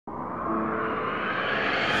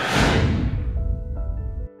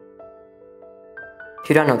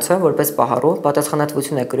Հյուրանոցը, որպես պահառու,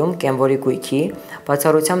 պատասխանատվություն է կրում կենվորի գույքի,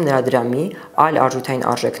 բացառությամբ նրա դրամի, այլ արժութային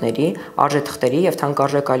արժեքների, արժեթղթերի և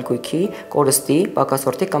թանկարժեք այլ գույքի, կորստի,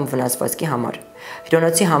 պակասորտի կամ վնասվածքի համար։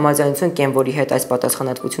 Հյուրանոցի համաձայնություն կենվորի հետ այս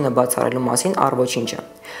պատասխանատվությունը բացառելու մասին առ ոչինչ է։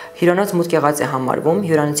 Հյուրանոց մուտք եղած է համարվում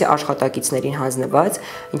հյուրանոցի աշխատակիցներին հանձնված,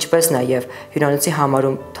 ինչպես նաև հյուրանոցի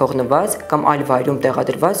համարում թողնված կամ այլ վայրում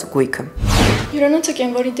տեղադրված գույքը։ Հյուրանոցը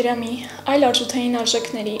կենվորի դրամի, այլ արժութային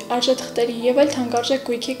արժեքների, արժեթղթերի և այլ թանկարժեք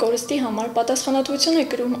գույքի կորստի համար պատասխանատվություն է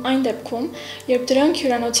կրում այն դեպքում, երբ դրանք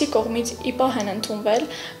հյուրանոցի կողմից ի պահ են ընդունվել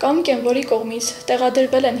կամ կենվորի կողմից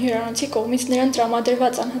տեղադրվել են հյուրանոցի կողմից նրան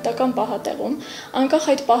տրամադրված անհատական պահատեղում, անկախ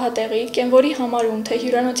այդ պահատեղի, կենվորի համարում թե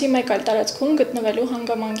հյուրանոցի մեկ այլ տարածքում գտնվելու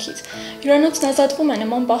հանգամանքից։ Հյուրանոցն ազատվում է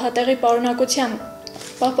նման պահատեղի պարունակության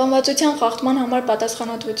պահպանվածության խախտման համար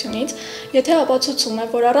պատասխանատվությունից, եթե ապացուցում է,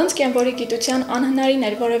 որ առանց կենվորի գիտության անհնարին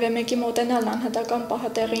էր որևէ մեկի մոտենալ անհատական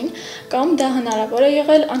պահատեղին, կամ դա հնարավոր է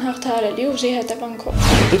եղել անհաղթահարելի ուժի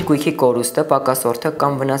հետևանքով։ Իր գույքի կորուստը, պակասորթը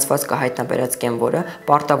կամ վնասվածքը հայտնաբերած կենվորը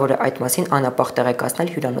պարտավոր է այդ մասին անապահ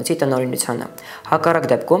տեղեկացնել հյուրանոցի տնօրինությանը։ Հակառակ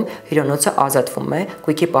դեպքում հյուրանոցը ազատվում է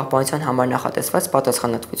գույքի պահպանության համար նախատեսված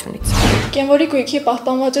պատասխանատվությունից։ Կենվորի գույքի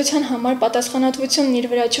պահպանվածության համար պատասխանատվությունն իր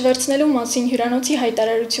վրա չվերցնելու մասին հյուրանոցի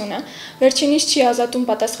հայտարարությունը վերջինիս չի ազատում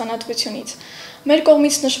պատասխանատվությունից։ Մեր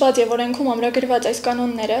կողմից նշված եւ օրենքում ամրագրված այս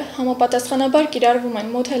կանոնները համապատասխանաբար կիրառվում են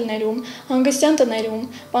մոթելներում, հանգստյան տներում,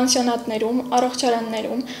 պանսիոնատներում,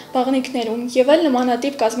 առողջարաններում, բաղնիքներում եւ այլ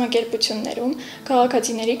նմանատիպ կազմակերպություններում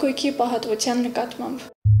քաղաքացիների գույքի պահատվության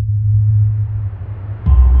նկատմամբ։